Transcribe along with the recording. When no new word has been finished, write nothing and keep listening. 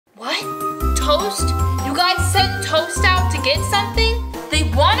Toast? You guys sent Toast out to get something? They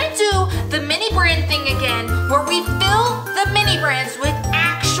want to do the mini brand thing again, where we fill the mini brands with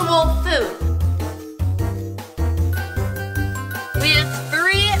actual food. We have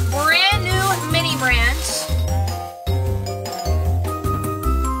 3 brand new mini brands.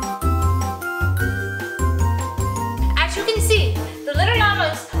 As you can see, the little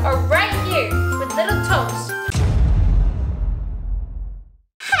llamas are right here with little Toast.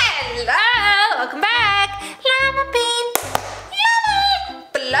 Hello, welcome back. Llama bean, llama,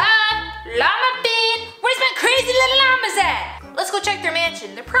 fluff, llama bean. Where's my crazy little llamas at? Let's go check their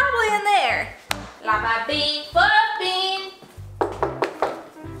mansion. They're probably in there. Llama bean, fluff bean,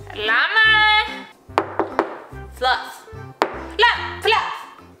 llama, fluff, fluff.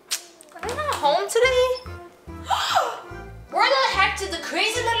 Are they not home today? Where the heck did the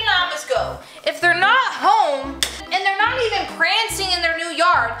crazy little llamas go? If they're not home, and they're not even prancing in their new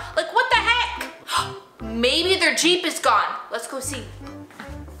yard, like what the heck? Maybe their Jeep is gone. Let's go see.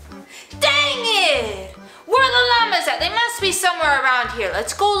 Dang it! Where are the llamas at? They must be somewhere around here.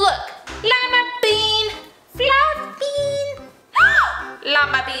 Let's go look. Llama bean, fluff bean.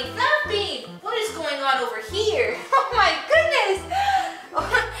 Llama bean, fluff bean. What is going on over here? Oh my goodness.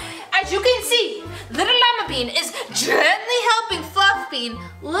 As you can see, little llama bean is gently helping fluff bean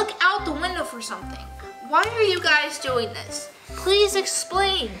look out the window for something. Why are you guys doing this? Please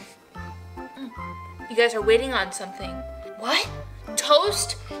explain. You guys are waiting on something. What?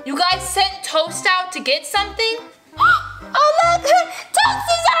 Toast? You guys sent Toast out to get something? Oh look, Toast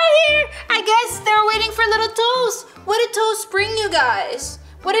is out here. I guess they're waiting for little Toast. What did Toast bring you guys?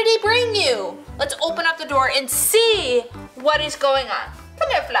 What did he bring you? Let's open up the door and see what is going on. Come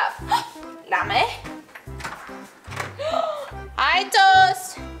here, Fluff. Llama. Hi,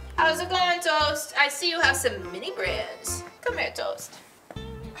 Toast. How's it going, Toast? I see you have some mini brands. Come here, Toast.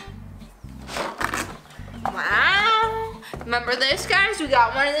 Wow. Remember this, guys? We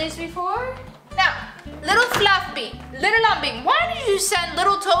got one of these before. Now, little Fluff bean, little llama bean, why did you send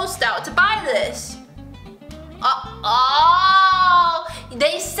little Toast out to buy this? Oh,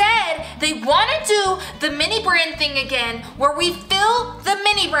 they said they want to do the mini brand thing again, where we fill the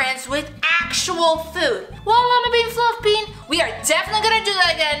mini brands with actual food. Well, llama bean, fluff bean, we are definitely gonna do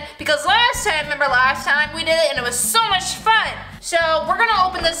that again, because last time we did it and it was so much fun. So we're gonna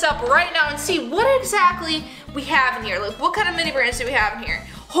open this up right now and see what exactly we have in here. Like, what kind of mini brands do we have in here?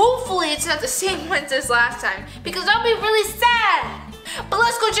 Hopefully it's not the same ones as last time, because I'll be really sad. But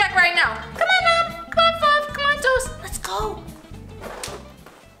let's go check right now. Come on, Mom. Come on, Fluff. Come on, Toast. Let's go.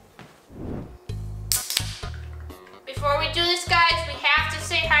 Before we do this, guys, we have to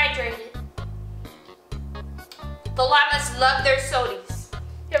stay hydrated. The llamas love their sodies.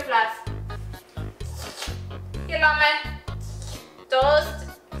 Here, Fluff. Here, llama. Toast.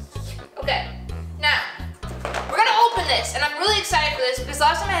 Okay. Now, we're gonna open this, and I'm really excited for this because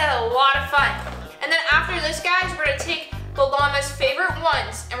last time I had a lot of fun. And then after this, guys, we're gonna take the llama's favorite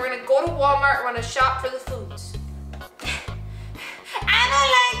ones, and we're gonna go to Walmart and we're gonna shop for the foods. I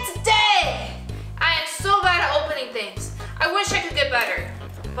don't like today! I am so bad at opening things. I wish I could get better,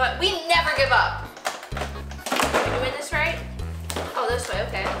 but we never give up. Are we doing this right? Oh, this way,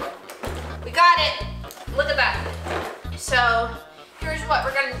 okay. We got it. Look at that. So, here's what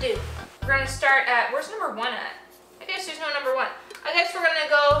we're gonna do. We're gonna start at, where's number 1 at? I guess there's no number 1. I guess we're gonna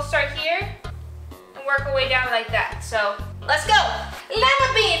go start here and work our way down like that. So, let's go.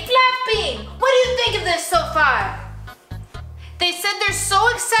 Llama bean, fluff bean. What do you think of this so far? They said they're so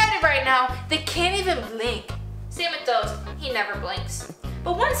excited right now, they can't even blink. Same with Toast, he never blinks.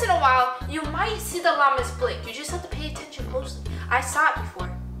 But once in a while, you might see the llamas blink. You just have to pay attention closely. I saw it before.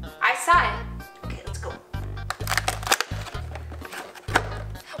 I saw it. Okay, let's go.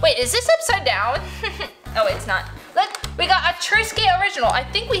 Wait, is this upside down? Oh, it's not. Look, we got a Triscuit original. I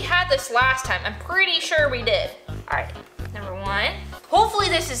think we had this last time. I'm pretty sure we did. All right, number 1. Hopefully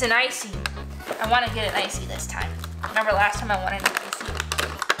this is an icy. I want to get an icy this time. Remember last time I wanted an icy.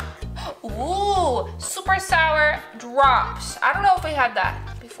 Ooh, super sour drops. I don't know if we had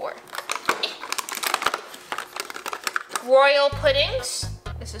that before. Royal puddings.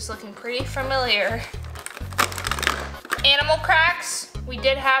 This is looking pretty familiar. Animal cracks. We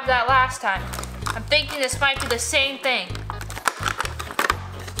did have that last time. I'm thinking this might be the same thing.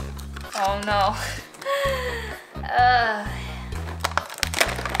 Oh no.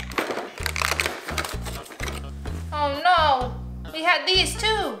 Oh no. We had these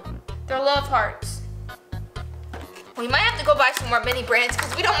too. They're love hearts. We might have to go buy some more mini brands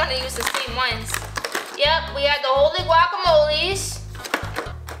because we don't want to use the same ones. Yep, we had the holy guacamoles.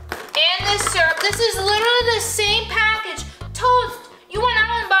 And this syrup. This is literally the same package. Toast, you went out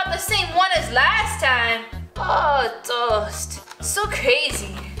and bought the same one as last time. Oh, toast. So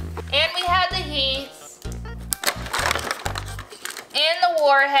crazy. And we had the Heath. And the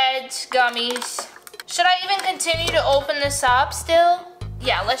Warheads gummies. Should I even continue to open this up still?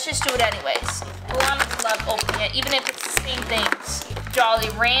 Yeah, let's just do it anyways. I love opening it, even if it's the same things. Jolly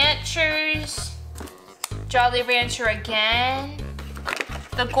Ranchers. Jolly Rancher again.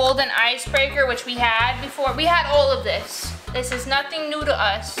 The Golden Icebreaker, which we had before. We had all of this. This is nothing new to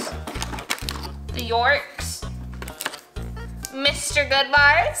us. The Yorks. Mr. Good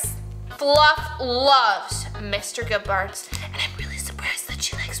Bars. Fluff loves Mr. Good Bars. And I'm really surprised that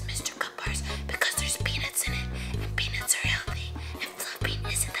she likes Mr. Good Bars because there's peanuts in it. And peanuts are healthy. And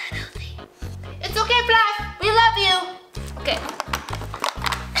Fluffbean isn't that healthy. It's okay, Fluff. We love you. Okay.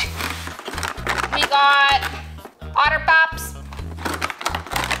 We got Otter Pops.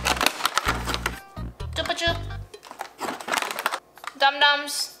 Chupa Chup. Dum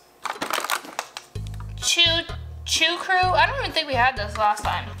Dums. Chew Crew. I don't even think we had this last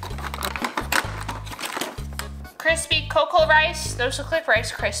time. Crispy Cocoa Rice. Those look like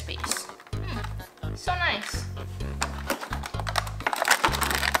Rice Krispies. So nice.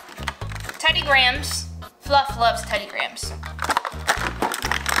 Teddy Grahams. Fluff loves Teddy Grahams.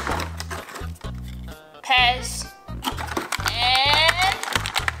 Pez. And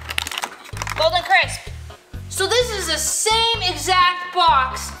Golden Crisp. So this is the same exact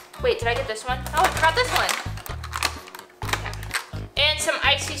box. Wait, did I get this one? Oh, I got this one. And some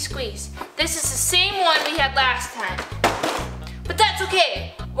Icy Squeeze. This is the same one we had last time. But that's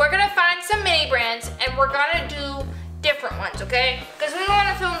okay. We're gonna find some mini brands and we're gonna do different ones, okay? Because we don't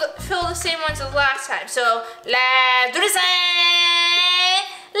want to fill the same ones as last time. So let's do the same.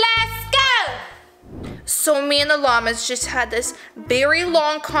 Let's go! So me and the llamas just had this very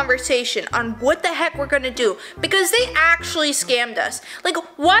long conversation on what the heck we're gonna do because they actually scammed us. Like,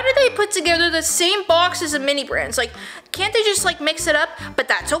 why do they put together the same boxes of mini brands? Like, can't they just like mix it up? But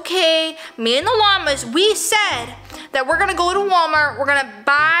that's okay. Me and the llamas, we said that we're gonna go to Walmart, we're gonna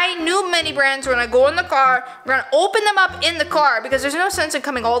buy new mini brands, we're gonna go in the car, we're gonna open them up in the car because there's no sense in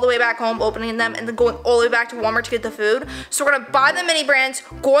coming all the way back home, opening them, and then going all the way back to Walmart to get the food. So we're gonna buy the mini brands,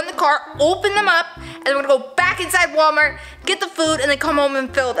 go in the car, open them up, and then we're gonna go back inside Walmart, get the food, and then come home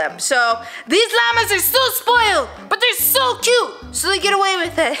and fill them. So these llamas are so spoiled, but they're so cute, so they get away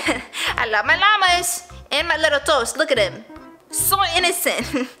with it. I love my llamas and my little toast. Look at him, so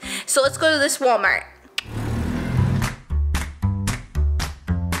innocent. So let's go to this Walmart.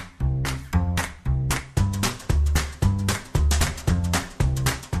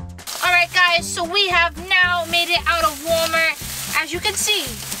 So we have now made it out of Walmart. As you can see,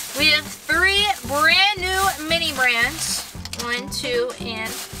 we have 3 brand new mini brands. 1, 2, and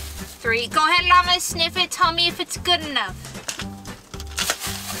 3. Go ahead, llama, sniff it. Tell me if it's good enough.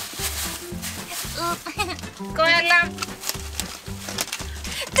 Go ahead, llama.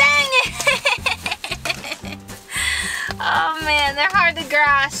 Dang it! Oh man, they're hard to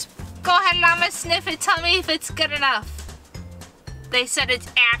grasp. Go ahead, llama, sniff it. Tell me if it's good enough. They said it's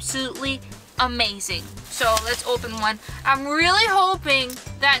absolutely amazing. So let's open one. I'm really hoping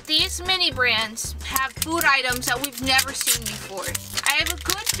that these mini brands have food items that we've never seen before. I have a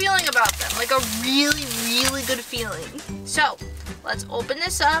good feeling about them, like a really, really good feeling. So let's open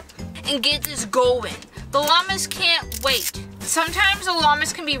this up and get this going. The llamas can't wait. Sometimes the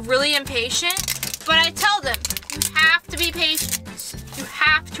llamas can be really impatient, but I tell them, you have to be patient. You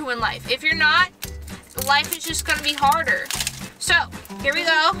have to in life. If you're not, life is just gonna be harder. So here we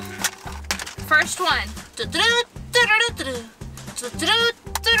go. First one. Dang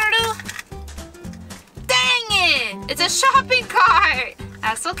it! It's a shopping cart!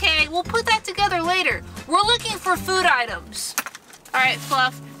 That's okay, we'll put that together later. We're looking for food items. Alright,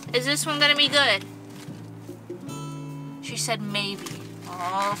 Fluff, is this one gonna be good? She said maybe.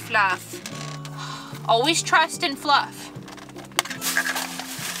 Oh, Fluff. Always trust in Fluff.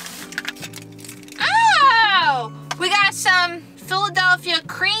 Oh! We got some Philadelphia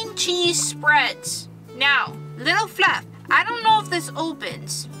cream cheese spreads. Now, little Fluff, I don't know if this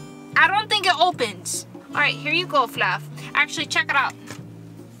opens. I don't think it opens. All right, here you go, Fluff. Actually, check it out.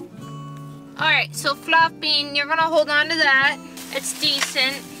 All right, so Fluffbean, you're gonna hold on to that. It's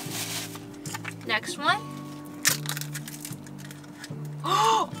decent. Next one.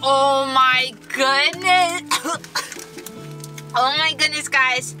 Oh my goodness. Oh my goodness,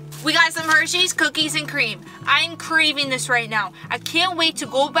 guys. We got some Hershey's cookies and cream. I'm craving this right now. I can't wait to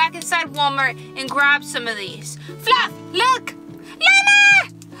go back inside Walmart and grab some of these. Fluff, look!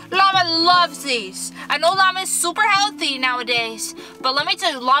 Llama! Llama loves these. I know Llama is super healthy nowadays, but let me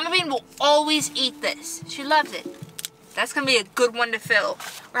tell you, llamabean will always eat this. She loves it. That's gonna be a good one to fill.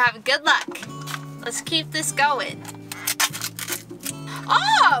 We're having good luck. Let's keep this going.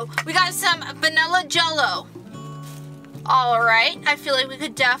 Oh, we got some vanilla jello. All right, I feel like we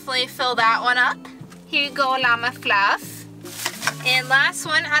could definitely fill that one up. Here you go, Llama Fluff. And last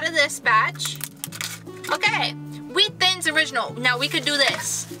one out of this batch. Okay, Wheat Thins Original. Now we could do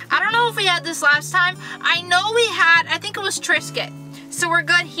this. I don't know if we had this last time. I know we had, I think it was Triscuit. So we're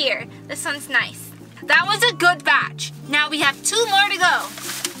good here. This one's nice. That was a good batch. Now we have 2 more to go.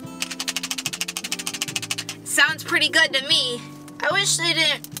 Sounds pretty good to me. I wish they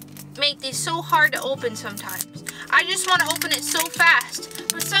didn't make these so hard to open sometimes. I just want to open it so fast,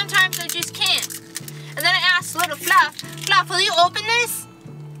 but sometimes I just can't. And then I asked little Fluff, Fluff, will you open this?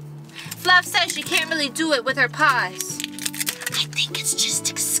 Fluff says she can't really do it with her paws. I think it's just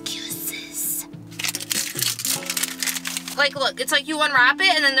excuses. Like, look, it's like you unwrap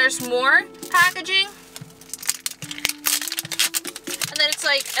it and then there's more packaging. And then it's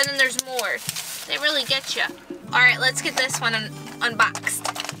like, and then there's more. They really get you. All right, let's get this one unboxed.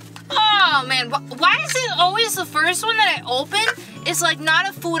 Oh man, why is it always the first one that I open is like not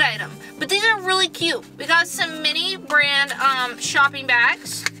a food item? But these are really cute. We got some mini brand shopping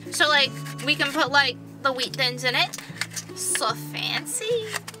bags. So like we can put like the Wheat Thins in it. So fancy.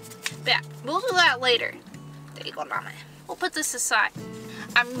 But yeah, we'll do that later. There you go, Llama. We'll put this aside.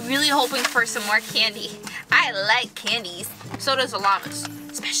 I'm really hoping for some more candy. I like candies. So does the llamas,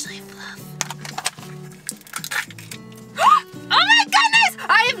 especially Fluff. Oh my goodness!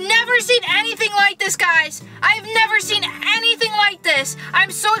 I have never seen anything like this, guys. I have never seen anything like this.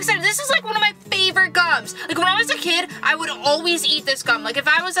 I'm so excited. This is like one of my favorite gums. Like when I was a kid, I would always eat this gum. Like if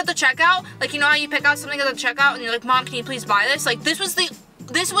I was at the checkout, like you know how you pick out something at the checkout and you're like, Mom, can you please buy this? Like this was the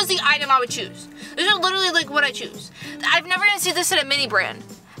item I would choose. This is literally like what I choose. I've never even seen this at a mini brand.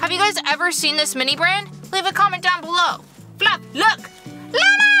 Have you guys ever seen this mini brand? Leave a comment down below. Fluff, look!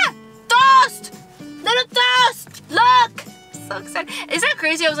 Llama! Toast! Little toast! Look! So excited. Isn't that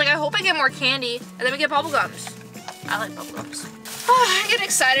crazy? I was like, I hope I get more candy. And then we get bubble gums. I like bubble gums. Oh, I get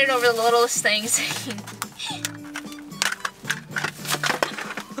excited over the littlest things.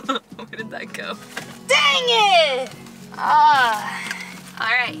 Where did that go? Dang it!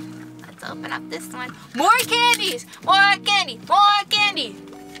 Alright. Let's open up this one. More candies! More candy! More candy!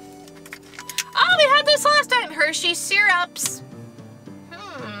 Oh, we had this last time. Hershey syrups.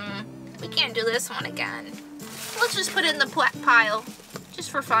 We can't do this one again. Let's just put it in the pile, just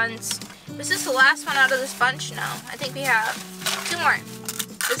for funs. Was this the last one out of this bunch? No, I think we have 2 more.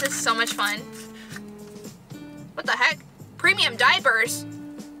 This is so much fun. What the heck? Premium diapers?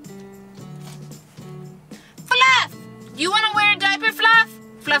 Fluff! You want to wear a diaper, Fluff?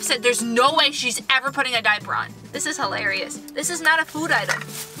 Fluff said there's no way she's ever putting a diaper on. This is hilarious. This is not a food item,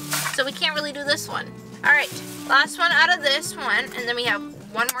 so we can't really do this one. All right, last one out of this one, and then we have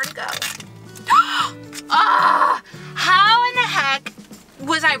 1 more to go. Ah! How in the heck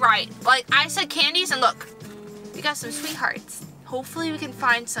was I right? Like, I said candies, and look, we got some sweethearts. Hopefully we can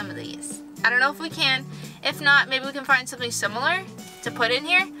find some of these. I don't know if we can. If not, maybe we can find something similar to put in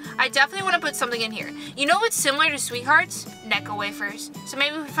here. I definitely want to put something in here. You know what's similar to sweethearts? Necco wafers. So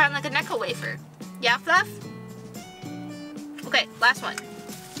maybe we can find like a Necco wafer. Yeah, Fluff? Okay, last one.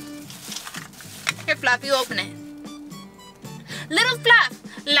 Here, Fluff, you open it. Little Fluff,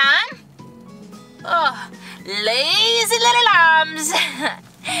 lamb? Oh, lazy little lambs.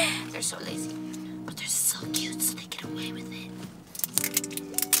 They're so lazy, but they're so cute, so they get away with it.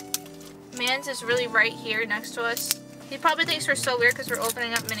 Mans is really right here next to us. He probably thinks we're so weird because we're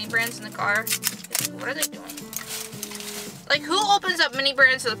opening up mini brands in the car. What are they doing? Like, who opens up mini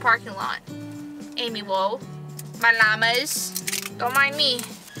brands in the parking lot? Amy, whoa. My llamas. Don't mind me.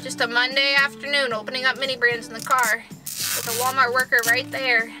 Just a Monday afternoon opening up mini brands in the car with a Walmart worker right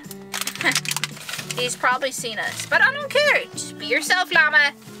there. He's probably seen us, but I don't care. Just be yourself,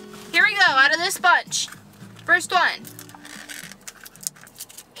 Llama. Here we go, out of this bunch. First one.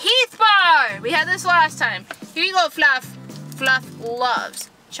 Heath bar. We had this last time. Here you go, Fluff. Fluff loves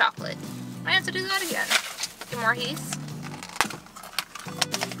chocolate. I have to do that again. Get more Heath.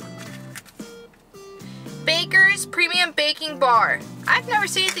 Baker's Premium Baking Bar. I've never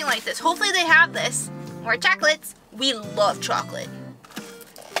seen anything like this. Hopefully they have this. More chocolates. We love chocolate.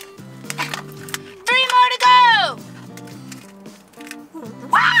 3 more to go!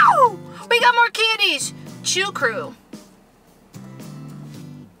 Wow! We got more candies! Chew Crew.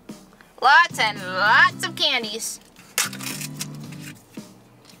 Lots and lots of candies.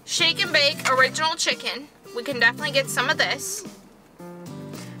 Shake and Bake Original Chicken. We can definitely get some of this.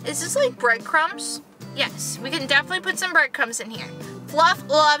 Is this like breadcrumbs? Yes, we can definitely put some breadcrumbs in here. Fluff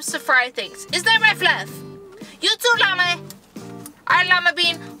loves to fry things. Isn't that right, Fluff? You too, Llama. All right, Llama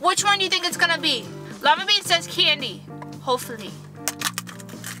Bean, which one do you think it's gonna be? Llama Bean says candy, hopefully.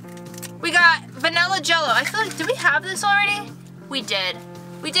 We got vanilla jello. I feel like, did we have this already? We did.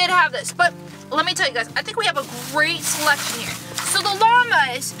 We did have this, but let me tell you guys, I think we have a great selection here. So the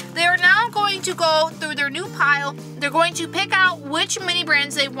llamas, they are now going to go through their new pile. They're going to pick out which mini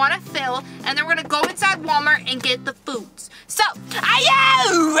brands they want to fill, and they're going to go inside Walmart and get the foods. So, are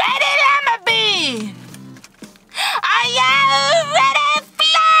you ready, Llama Bean? Are you ready,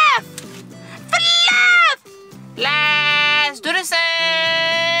 Fluff? Fluff! Let's do this thing.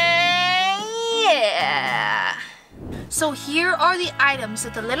 Yeah. So here are the items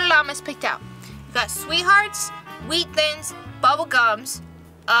that the little llamas picked out. We got Sweethearts, Wheat Thins, Bubble Gums,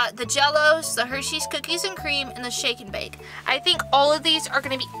 the Jellos, the Hershey's Cookies and Cream, and the Shake and Bake. I think all of these are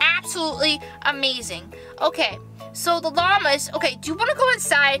gonna be absolutely amazing. Okay, so the llamas, okay, do you wanna go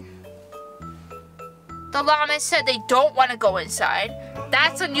inside? The llamas said they don't wanna go inside.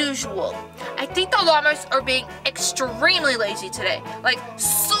 That's unusual. I think the llamas are being extremely lazy today. Like,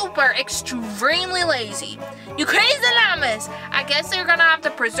 super extremely lazy. You crazy llamas! I guess they're gonna have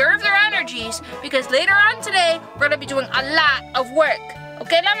to preserve their energies because later on today, we're gonna be doing a lot of work.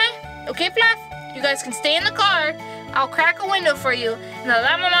 Okay, Llama? Okay, Fluff? You guys can stay in the car. I'll crack a window for you, and the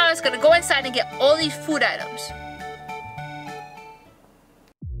llama mama is gonna go inside and get all these food items.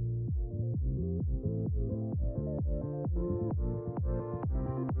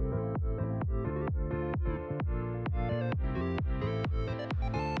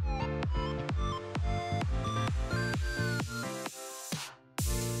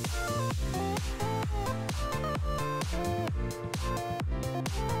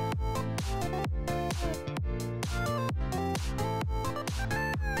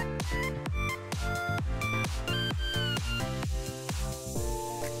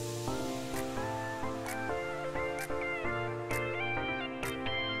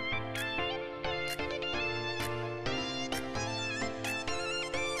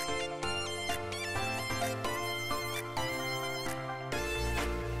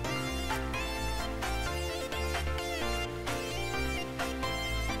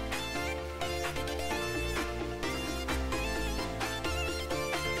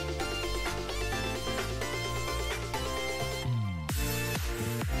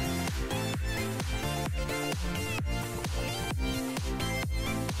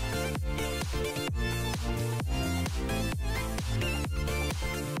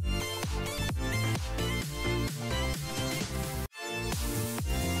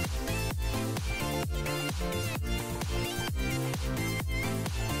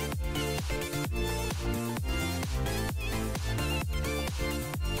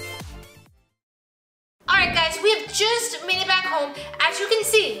 Guys, we have just made it back home. As you can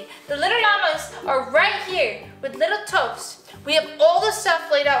see, the little llamas are right here with little toast. We have all the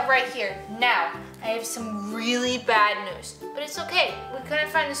stuff laid out right here. Now, I have some really bad news, but it's okay. We couldn't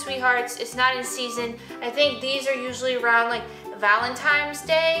find the Sweethearts. It's not in season. I think these are usually around like Valentine's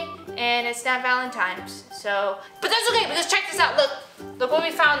Day, and it's not Valentine's. So, but that's okay because check this out. Look what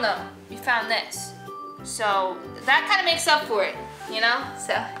we found though. We found this. So that kind of makes up for it, you know?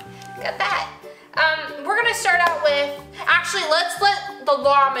 So, got that. We're gonna start out with, actually let's let the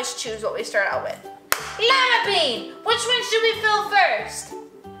llamas choose what we start out with. Llama Bean, which one should we fill first?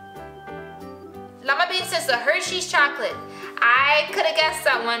 Llama Bean says the Hershey's chocolate. I could have guessed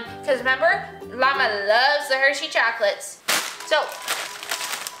that one, because remember, Llama loves the Hershey chocolates. So,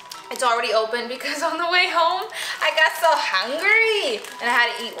 it's already open because on the way home, I got so hungry and I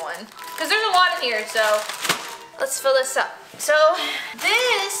had to eat one. Because there's a lot in here, so let's fill this up. So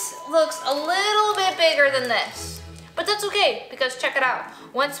this looks a little bit bigger than this, but that's okay because check it out.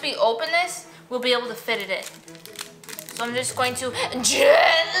 Once we open this, we'll be able to fit it in. So I'm just going to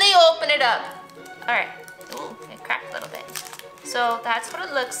gently open it up. All right, ooh, it cracked a little bit. So that's what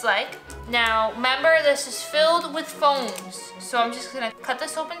it looks like. Now remember, this is filled with foams. So I'm just gonna cut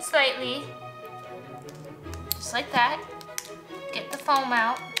this open slightly, just like that. Get the foam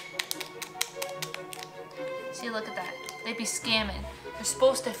out. See, look at that. They'd be scamming. They're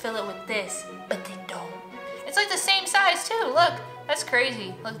supposed to fill it with this, but they don't. It's like the same size too, look. That's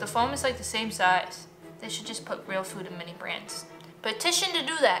crazy. Look, the foam is like the same size. They should just put real food in mini brands. Petition to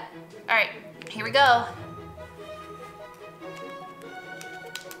do that. All right, here we go.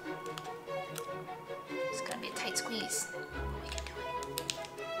 It's gonna be a tight squeeze. We can do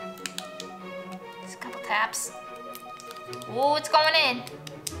it. Just a couple taps. Ooh, it's going in.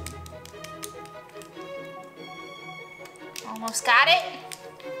 Almost got it.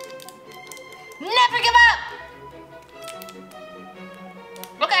 Never give up.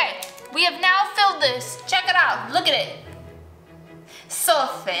 Okay, we have now filled this. Check it out. Look at it. So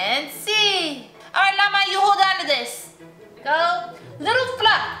fancy. All right, Llama, you hold on to this. Go. Little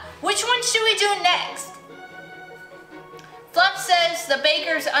Fluff, which one should we do next? Fluff says the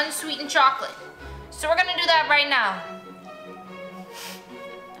baker's unsweetened chocolate. So we're gonna do that right now.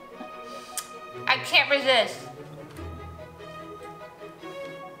 I can't resist.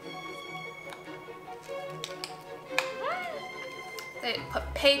 They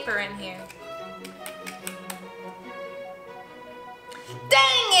put paper in here.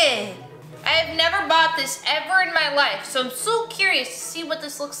 Dang it! I have never bought this ever in my life, so I'm so curious to see what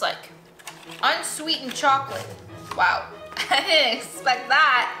this looks like. Unsweetened chocolate. Wow, I didn't expect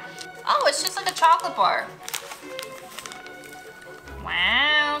that. Oh, it's just like a chocolate bar.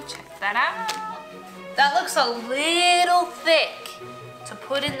 Wow, check that out. That looks a little thick to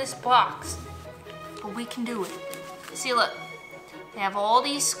put in this box, but we can do it. See, look, they have all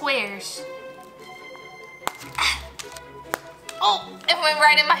these squares. Oh, it went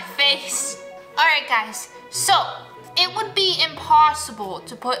right in my face. All right, guys, so it would be impossible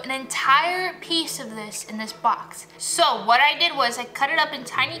to put an entire piece of this in this box. So what I did was I cut it up in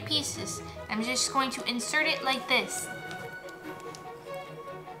tiny pieces. I'm just going to insert it like this.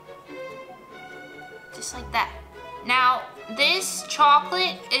 Just like that. Now, this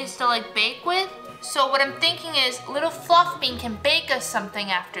chocolate is to like bake with. So what I'm thinking is little Fluffbean can bake us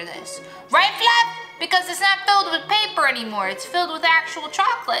something after this. Right, Fluff? Because it's not filled with paper anymore. It's filled with actual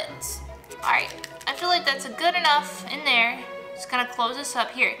chocolates. All right, I feel like that's good enough in there. Just gonna close this up.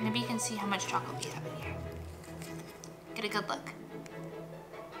 Here, maybe you can see how much chocolate we have in here. Get a good look.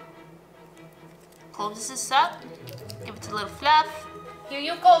 Close this up. Give it to little Fluff. Here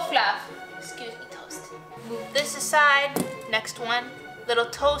you go, Fluff. Excuse me, Toast. Move this aside. Next one. Little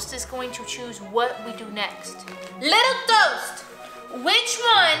Toast is going to choose what we do next. Little Toast, which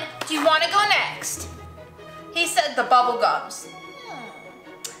one do you want to go next? He said the bubble gums.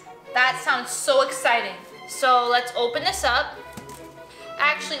 That sounds so exciting. So let's open this up.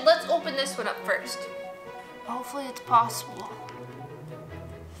 Actually, let's open this one up first. Hopefully it's possible.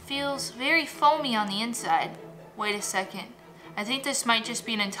 Feels very foamy on the inside. Wait a second. I think this might just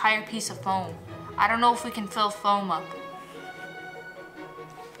be an entire piece of foam. I don't know if we can fill foam up.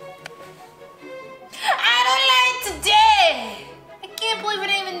 I don't like today! I can't believe I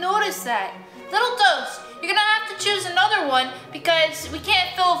didn't even notice that. Little Toast, you're gonna have to choose another one because we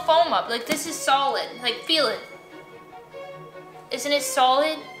can't fill foam up. Like, this is solid. Like, feel it. Isn't it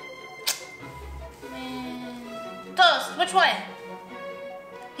solid? Man. Toast, which one?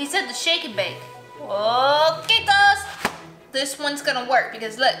 He said the shake and bake. Okay, Toast. This one's gonna work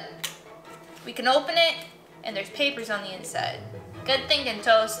because look, we can open it and there's papers on the inside. Good thinking,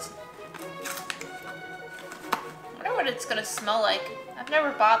 Toast. I wonder what it's gonna smell like. I've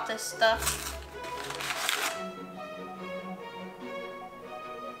never bought this stuff.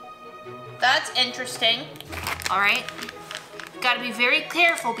 That's interesting. All right, gotta be very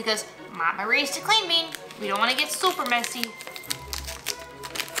careful because Mama raised a clean bean. We don't wanna get super messy.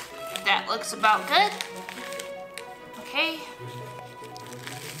 That looks about good. Okay.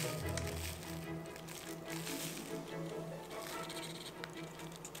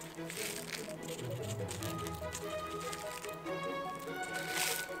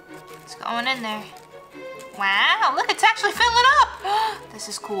 It's going in there. Wow, look, it's actually filling up. This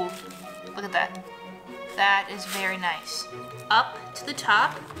is cool. Look at that. That is very nice. Up to the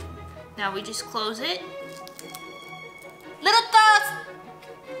top. Now we just close it. Little Toast!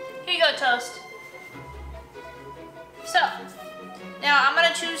 Here you go, Toast. So, now I'm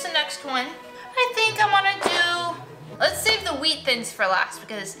gonna choose the next one. I think I'm gonna do, let's save the wheat thins for last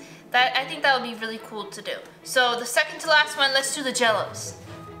because I think that would be really cool to do. So the second to last one, let's do the Jellos.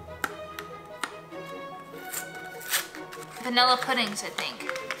 Vanilla puddings, I think.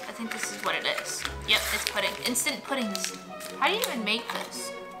 I think this is what it is. Yep, it's pudding. Instant puddings. How do you even make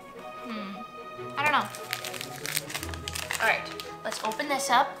this? I don't know. All right, let's open this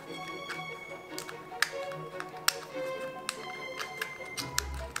up.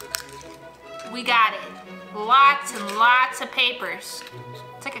 We got it. Lots and lots of papers.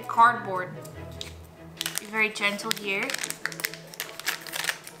 It's like a cardboard. Be very gentle here.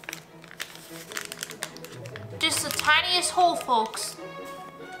 Just the tiniest hole, folks.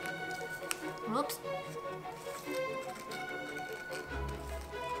 Whoops.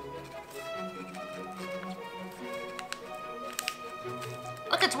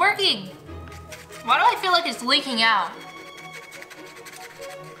 Look, it's working. Why do I feel like it's leaking out?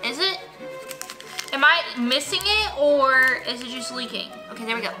 Is it? Am I missing it or is it just leaking? Okay,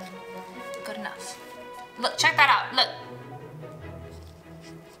 there we go. Good enough. Look, check that out. Look.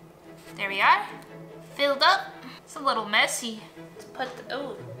 There we are. Filled up. It's a little messy. Let's put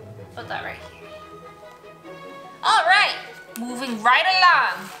that right here. All right, moving right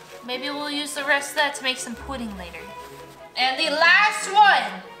along. Maybe we'll use the rest of that to make some pudding later. And the last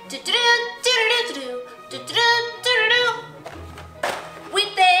one.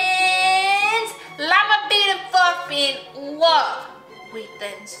 Wheat thins, llama bean and fluff bean. Love wheat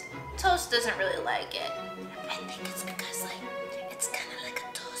thins. Toast doesn't really like it. I think it's because like it's kind of like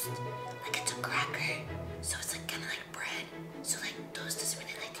a toast, like it's a cracker. So it's like kind of like bread. So like toast doesn't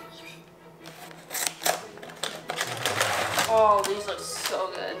really like to eat it. Oh, these look so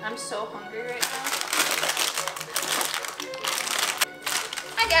good. I'm so hungry right now.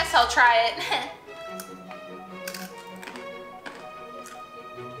 I guess I'll try it.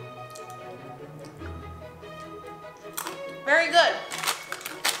 Very good.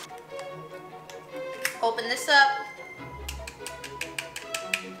 Open this up.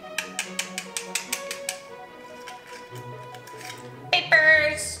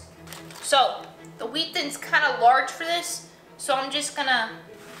 Papers. So the wheat thin's kind of large for this, so I'm just gonna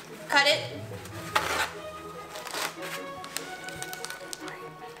cut it.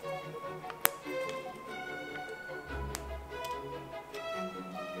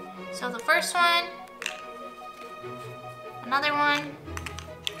 So the first one, another one,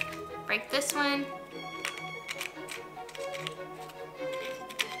 break this one.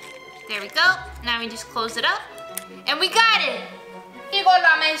 There we go. Now we just close it up. And we got it! Here you go,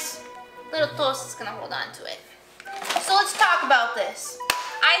 llamas. Little toast is gonna hold on to it. So let's talk about this.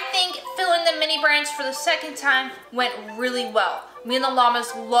 I think filling the mini brands for the second time went really well. Me and the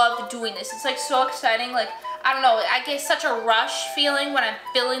llamas loved doing this. It's like so exciting. Like, I don't know, I get such a rush feeling when I'm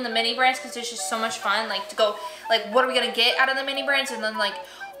filling the mini brands because it's just so much fun. Like to go, like what are we gonna get out of the mini brands? And then like,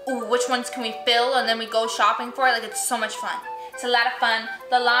 ooh, which ones can we fill? And then we go shopping for it. Like it's so much fun. It's a lot of fun.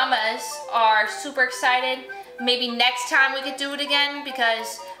 The llamas are super excited. Maybe next time we could do it again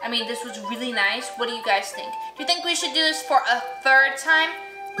because, I mean, this was really nice. What do you guys think? Do you think we should do this for a third time?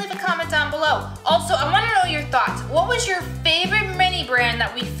 Leave a comment down below. Also, I want to know your thoughts. What was your favorite mini brand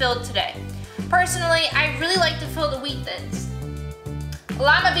that we filled today? Personally, I really like to fill the wheat thins.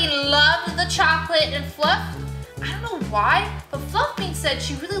 Llama Bean loved the chocolate and fluff. I don't know why, but Fluff Bean said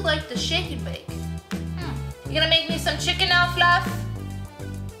she really liked the shake and bake. You gonna make me some chicken now, Fluff?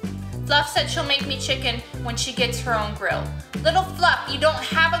 Fluff said she'll make me chicken when she gets her own grill. Little Fluff, you don't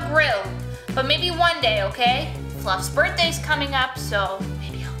have a grill, but maybe one day, okay? Fluff's birthday's coming up, so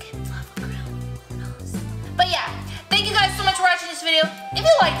maybe I'll get Fluff a grill. Who knows? But yeah, thank you guys so much for watching this video. If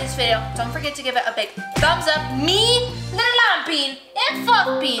you like this video, don't forget to give it a big thumbs up. Me, Little Llama Bean, and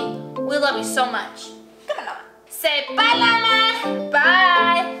Fluff Bean, we love you so much. Come on, Llama. Say bye, Llama.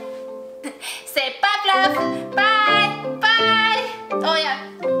 Bye. Say bye, Fluff. Bye. Bye. Oh yeah.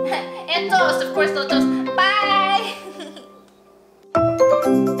 And toast, of course, no toast. Bye.